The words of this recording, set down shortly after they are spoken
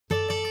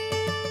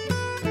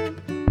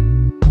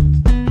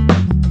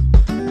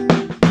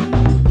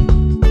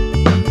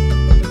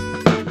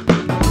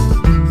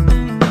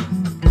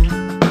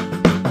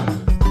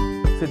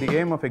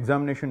aim of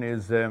examination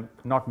is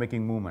not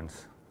making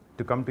movements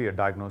to come to your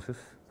diagnosis,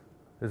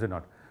 is it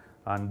not?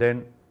 And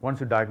then once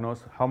you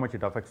diagnose, how much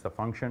it affects the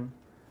function,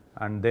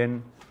 and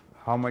then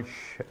how much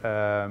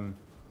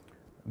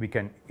we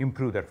can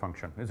improve that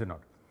function, is it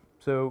not?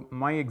 So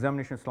my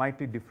examination is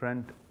slightly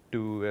different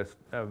to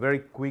a very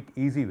quick,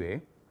 easy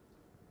way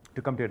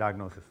to come to a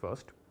diagnosis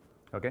first,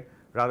 okay?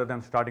 Rather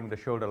than starting the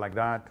shoulder like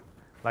that,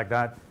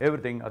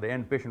 everything at the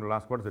end patient will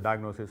ask what is the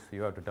diagnosis,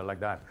 you have to tell like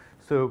that.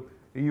 So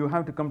you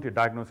have to come to a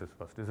diagnosis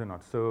first, is it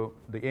not? So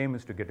the aim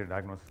is to get a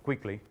diagnosis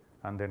quickly,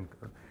 and then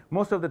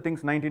most of the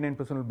things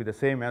 99% will be the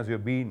same as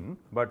you've been,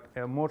 but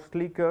a more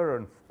sleeker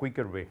and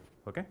quicker way,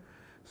 okay?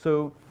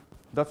 So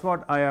that's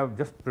what I have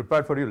just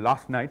prepared for you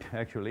last night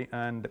actually.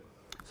 And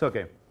so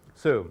okay,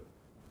 so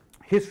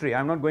history,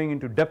 I'm not going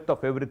into depth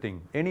of everything.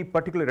 Any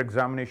particular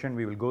examination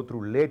we will go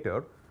through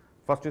later.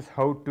 First is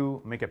how to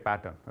make a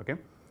pattern, okay?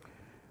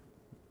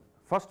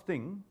 First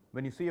thing,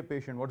 when you see a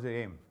patient, what's the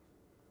aim?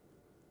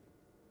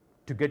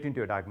 To get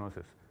into a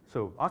diagnosis.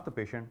 So ask the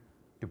patient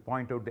to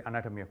point out the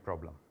anatomy of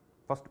problem.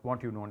 First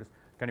what you notice,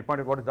 can you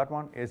point out what is that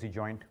one? AC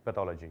joint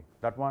pathology.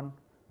 That one,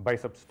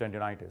 biceps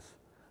tendinitis.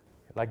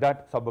 Like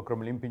that,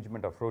 subacromial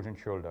impingement of frozen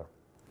shoulder.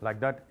 Like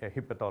that, a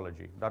hip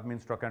pathology. That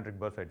means trochanteric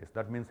bursitis.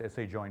 That means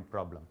SA joint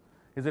problem,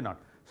 is it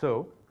not?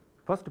 So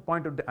first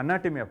point out the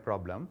anatomy of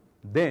problem,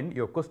 then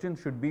your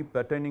questions should be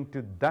pertaining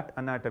to that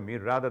anatomy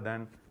rather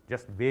than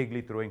just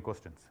vaguely throwing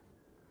questions.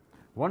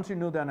 Once you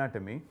know the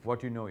anatomy,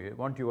 what you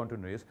want to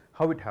know is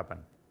how it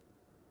happened.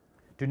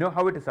 To know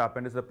how it has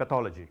happened is the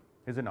pathology,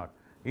 is it not?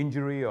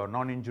 Injury or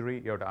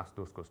non-injury, you have to ask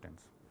those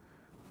questions.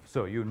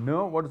 So you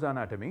know what is the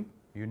anatomy,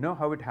 you know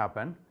how it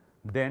happened,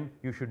 then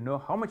you should know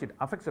how much it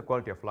affects the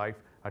quality of life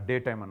at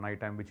daytime and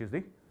nighttime, which is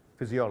the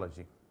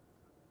physiology,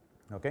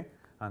 okay?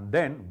 And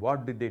then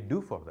what did they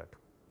do for that?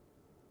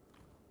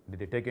 Did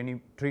they take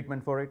any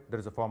treatment for it? There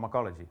is a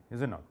pharmacology,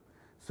 is it not?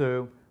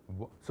 So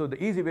the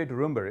easy way to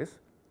remember is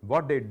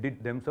what they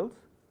did themselves,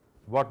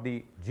 what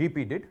the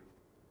GP did,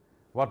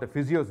 what the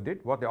physios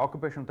did, what the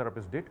occupational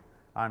therapist did,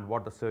 and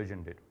what the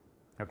surgeon did,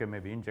 okay?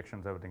 Maybe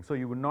injections, everything. So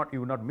you would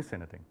not miss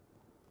anything,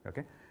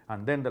 okay?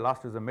 And then the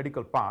last is the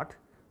medical part.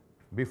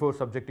 Before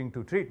subjecting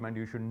to treatment,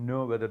 you should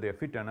know whether they are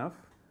fit enough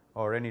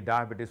or any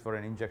diabetes for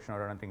an injection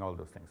or anything, all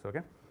those things,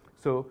 okay?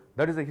 So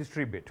that is the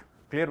history bit.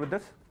 Clear with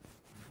this?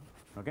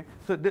 Okay.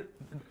 So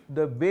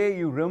the way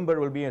you remember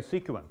will be a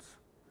sequence,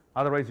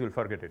 otherwise you will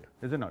forget it,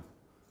 is it not?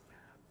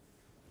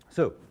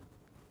 So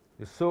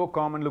it's so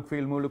common, look,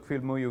 feel,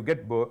 move, you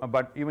get bored,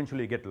 but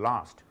eventually you get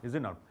lost, is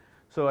it not?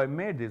 So I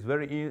made this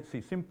very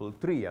easy, simple,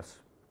 3S,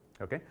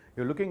 okay?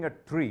 You're looking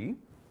at 3,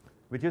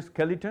 which is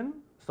skeleton,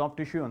 soft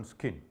tissue and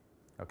skin,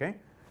 okay?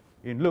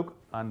 In look,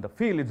 and the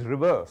feel is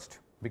reversed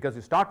because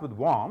you start with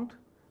warmth,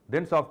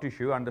 then soft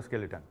tissue and the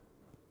skeleton.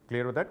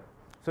 Clear with that?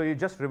 So you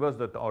just reverse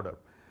the order.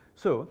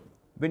 So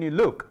when you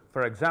look,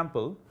 for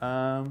example,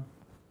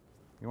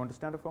 you want to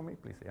stand up for me,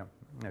 please? Yeah.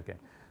 Okay.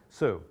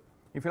 So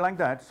if you like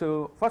that,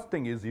 so first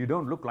thing is you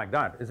don't look like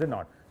that, is it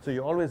not? So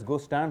you always go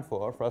stand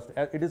for first.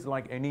 It is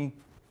like any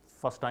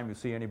first time you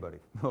see anybody,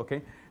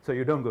 okay? So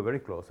you don't go very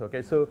close,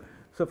 okay? So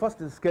first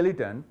the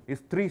skeleton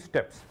is 3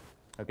 steps,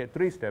 okay?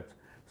 3 steps.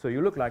 So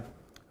you look like,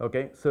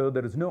 okay? So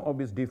there is no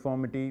obvious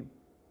deformity,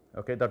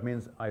 okay? That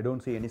means I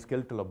don't see any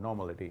skeletal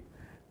abnormality.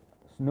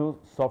 No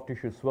soft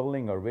tissue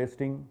swelling or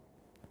wasting,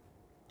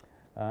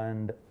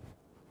 and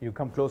you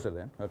come closer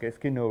then, okay?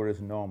 Skin over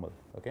is normal,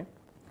 okay?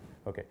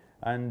 Okay.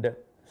 And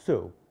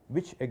so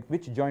which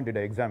joint did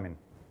I examine?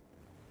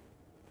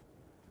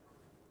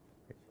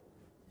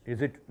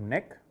 Is it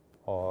neck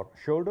or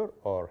shoulder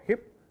or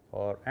hip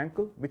or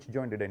ankle? Which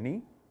joint did I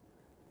knee?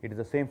 It is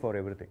the same for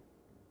everything.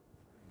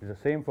 It is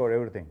the same for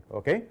everything,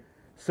 okay?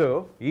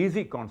 So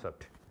easy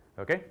concept,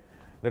 okay?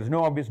 There is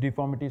no obvious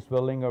deformity,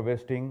 swelling or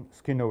wasting,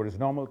 skin over is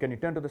normal. Can you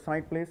turn to the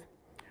side, please?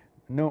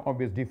 No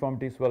obvious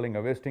deformity, swelling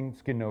or wasting,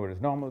 skin over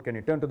is normal. Can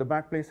you turn to the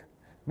back, please?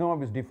 No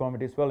obvious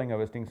deformity, swelling or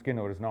wasting, skin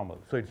over is normal.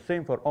 So it's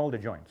same for all the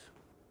joints.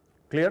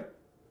 Clear?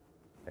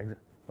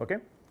 Okay?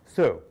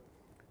 So,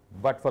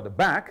 but for the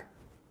back,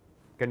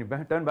 can you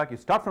turn back? You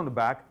start from the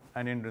back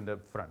and end in the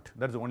front.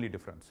 That's the only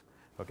difference.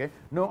 Okay?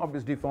 No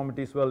obvious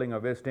deformity, swelling or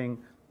wasting,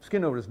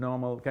 skin over is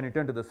normal. Can you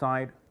turn to the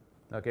side?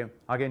 Okay?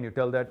 Again you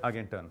tell that,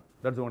 again turn.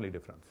 That's the only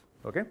difference.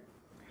 Okay?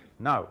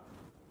 Now,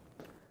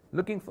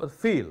 looking for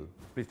feel,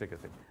 please take a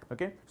seat.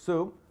 Okay?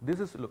 So this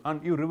is, look,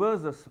 and you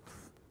reverse this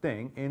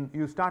thing in,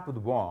 you start with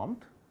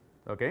warmth,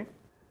 okay?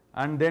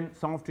 And then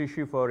soft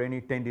tissue for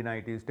any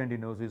tendinitis,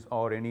 tendinosis,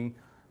 or any,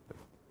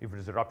 if it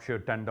is a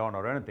ruptured tendon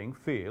or anything,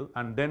 feel,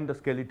 and then the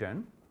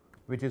skeleton,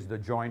 which is the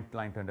joint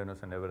line tenderness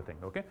and everything,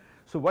 okay?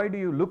 So why do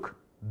you look?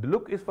 The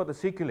look is for the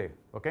sequelae,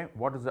 okay?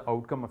 What is the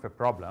outcome of a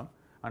problem?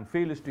 And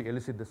feel is to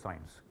elicit the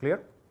signs.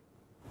 Clear?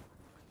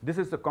 This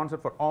is the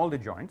concept for all the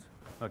joints,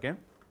 okay?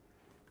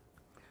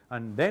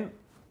 And then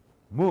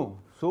move,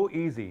 so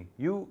easy.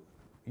 You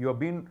have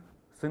been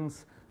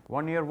since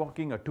 1 year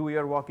walking or 2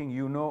 year walking,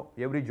 you know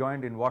every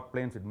joint in what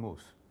planes it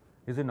moves,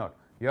 is it not?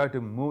 You have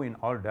to move in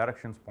all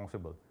directions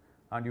possible,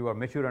 and you are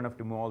mature enough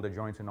to move all the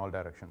joints in all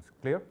directions.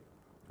 Clear?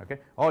 Okay.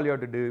 All you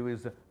have to do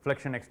is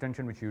flexion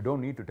extension, which you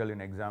don't need to tell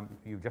in exam.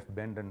 You just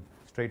bend and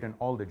straighten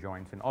all the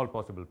joints in all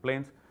possible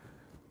planes.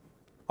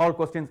 All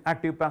questions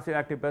active, passive,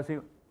 active,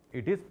 passive.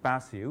 It is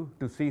passive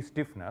to see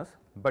stiffness,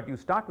 but you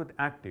start with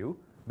active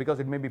because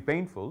it may be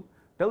painful.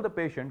 Tell the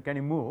patient, can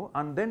you move,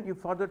 and then you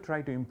further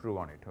try to improve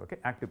on it. Okay,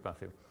 active,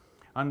 passive,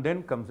 and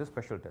then comes the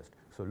special test.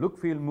 So look,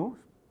 feel, move,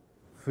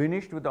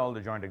 finished with all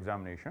the joint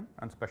examination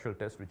and special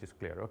test, which is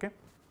clear. Okay.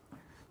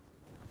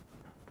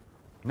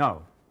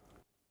 Now,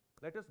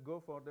 let us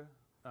go for the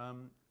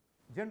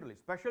generally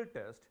special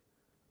test.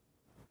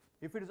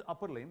 If it is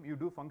upper limb, you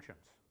do functions,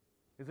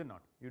 is it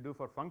not? You do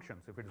for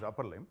functions if it is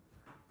upper limb.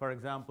 For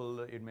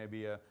example, it may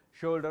be a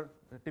shoulder.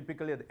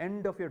 Typically, at the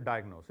end of your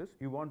diagnosis,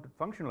 you want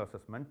functional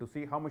assessment to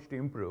see how much to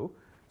improve.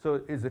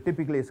 So, is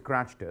typically a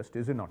scratch test,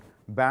 is it not?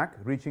 Back,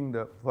 reaching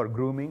for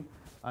grooming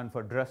and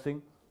for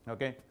dressing,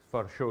 okay,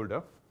 for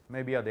shoulder.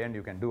 Maybe at the end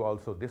you can do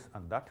also this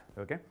and that,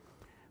 okay.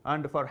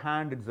 And for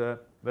hand, it's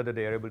whether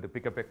they are able to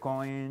pick up a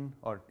coin,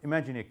 or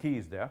imagine a key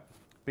is there,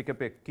 pick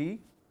up a key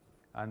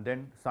and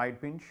then side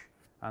pinch,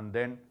 and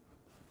then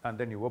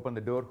you open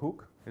the door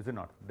hook, is it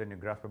not? Then you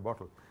grasp a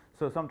bottle.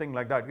 So something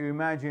like that. You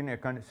imagine a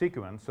kind of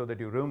sequence so that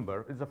you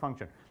remember it's a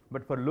function.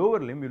 But for lower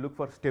limb, you look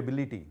for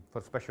stability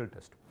for special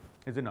test,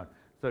 is it not?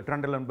 So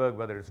Trendelenburg,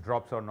 whether it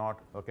drops or not,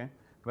 okay.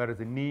 Whereas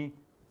the knee,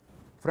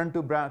 front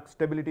to back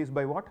stability is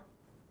by what?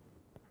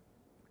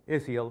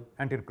 ACL,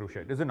 anterior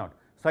cruciate, is it not?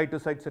 Side to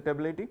side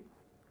stability,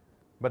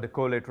 but the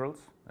collaterals,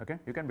 okay,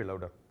 you can be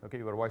louder, okay,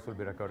 your voice will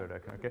be recorded,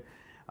 okay.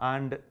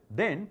 And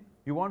then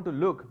you want to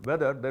look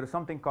whether there is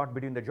something caught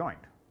between the joint,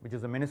 which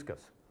is the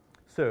meniscus.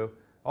 So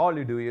all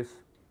you do is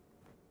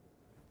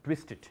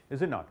twist it,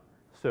 is it not?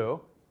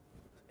 So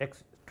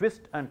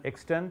twist and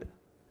extend,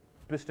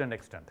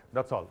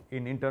 that's all.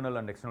 In internal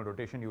and external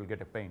rotation, you will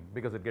get a pain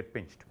because it gets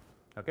pinched,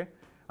 okay,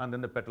 and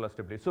then the patellar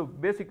stability. So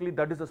basically,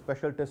 that is a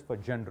special test for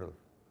general.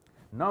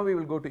 Now we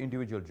will go to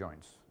individual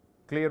joints.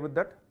 Clear with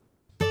that?